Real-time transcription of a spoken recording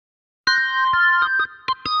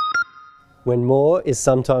When more is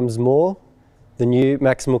sometimes more, the new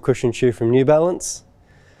maximal cushion shoe from New Balance,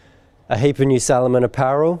 a heap of new Salomon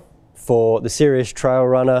apparel for the serious trail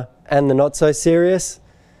runner and the not so serious.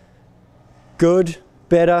 Good,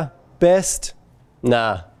 better, best?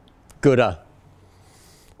 Nah, goodr.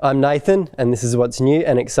 I'm Nathan, and this is what's new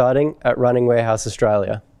and exciting at Running Warehouse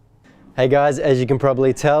Australia. Hey guys, as you can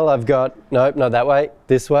probably tell, I've got, nope, not that way,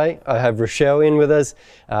 this way. I have Rochelle in with us.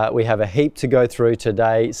 We have a heap to go through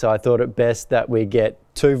today, so I thought it best that we get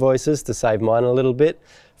two voices to save mine a little bit.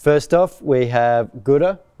 First off, we have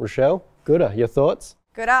goodr. Rochelle, goodr, your thoughts?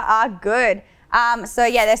 Goodr are good. So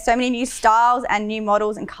yeah, there's so many new styles and new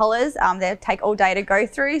models and colours. They take all day to go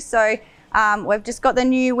through. So we've just got the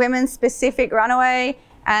new women's specific runaway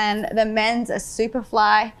and the men's a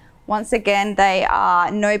Superfly. Once again, they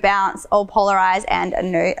are no bounce, all polarized and a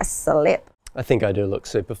no slip. I think I do look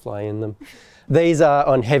Superfly in them. These are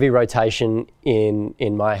on heavy rotation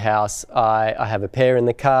in my house. I have a pair in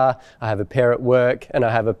the car, I have a pair at work, and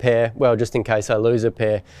I have a pair, well, just in case I lose a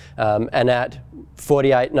pair. And at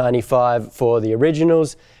 $48.95 for the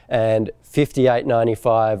originals and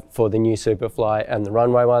 $58.95 for the new Superfly and the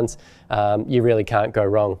runway ones, you really can't go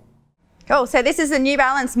wrong. Cool, so this is the New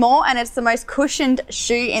Balance More, and it's the most cushioned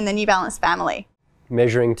shoe in the New Balance family.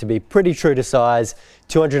 Measuring to be pretty true to size,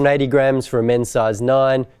 280 grams for a men's size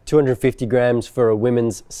 9, 250 grams for a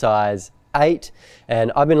women's size 8.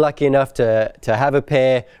 And I've been lucky enough to have a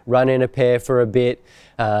pair, run in a pair for a bit,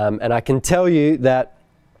 and I can tell you that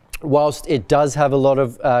whilst it does have a lot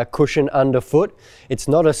of cushion underfoot, it's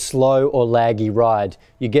not a slow or laggy ride.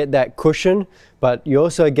 You get that cushion, but you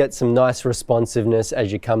also get some nice responsiveness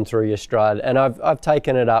as you come through your stride. And I've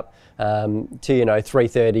taken it up to,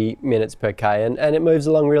 330 minutes per K, and it moves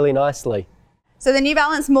along really nicely. So the New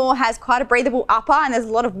Balance More has quite a breathable upper, and there's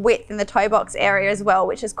a lot of width in the toe box area as well,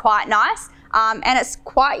 which is quite nice. And it's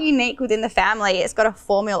quite unique within the family. It's got a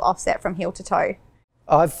 4mm offset from heel to toe.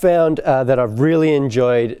 I've found that I've really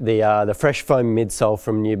enjoyed the fresh foam midsole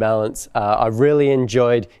from New Balance. I've really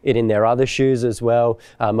enjoyed it in their other shoes as well,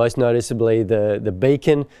 most noticeably the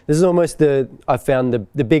Beacon. This is almost I found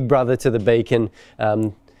the big brother to the Beacon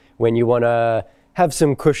when you want to have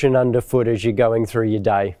some cushion underfoot as you're going through your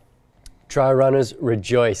day. Trail runners,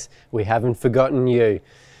 rejoice. We haven't forgotten you.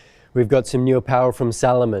 We've got some new apparel from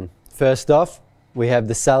Salomon. First off, we have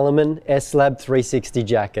the Salomon S-Lab 360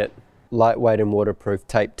 jacket. Lightweight and waterproof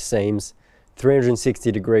taped seams,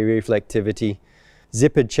 360-degree reflectivity,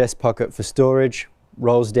 zippered chest pocket for storage,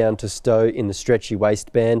 rolls down to stow in the stretchy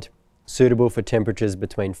waistband, suitable for temperatures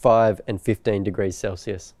between 5 and 15 degrees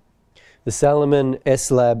Celsius. The Salomon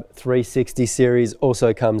S-Lab 360 series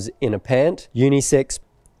also comes in a pant, unisex,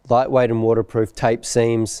 lightweight and waterproof tape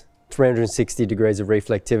seams, 360 degrees of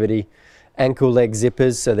reflectivity, ankle leg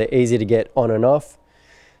zippers so they're easy to get on and off,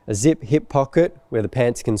 a zip hip pocket where the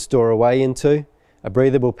pants can store away into, a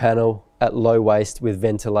breathable panel at low waist with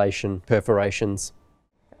ventilation perforations.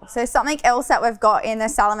 So something else that we've got in the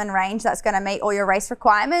Salomon range that's going to meet all your race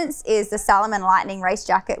requirements is the Salomon Lightning Race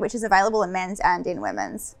Jacket, which is available in men's and in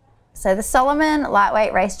women's. So the Salomon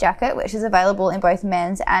Lightweight Race Jacket, which is available in both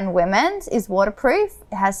men's and women's, is waterproof.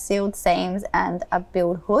 It has sealed seams and a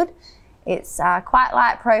build hood. It's quite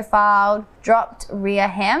light profiled, dropped rear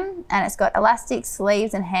hem, and it's got elastic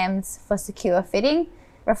sleeves and hems for secure fitting,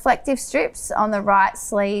 reflective strips on the right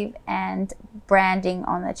sleeve and branding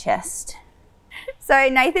on the chest. So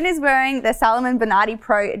Nathan is wearing the Salomon Bernardi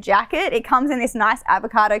Pro jacket. It comes in this nice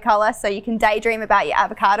avocado color, so you can daydream about your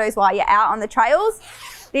avocados while you're out on the trails.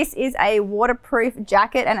 This is a waterproof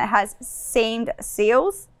jacket and it has seamed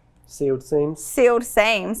seals. Sealed seams? Sealed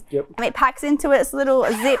seams. Yep. And it packs into its little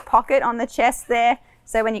zip pocket on the chest there.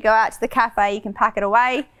 So when you go out to the cafe, you can pack it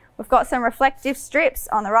away. We've got some reflective strips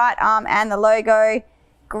on the right arm and the logo.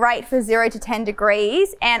 Great for 0 to 10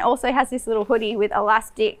 degrees. And also has this little hoodie with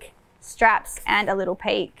elastic straps and a little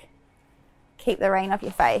peak. Keep the rain off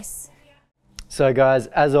your face. So guys,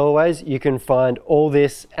 as always, you can find all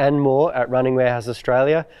this and more at Running Warehouse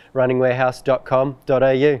Australia,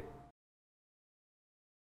 runningwarehouse.com.au.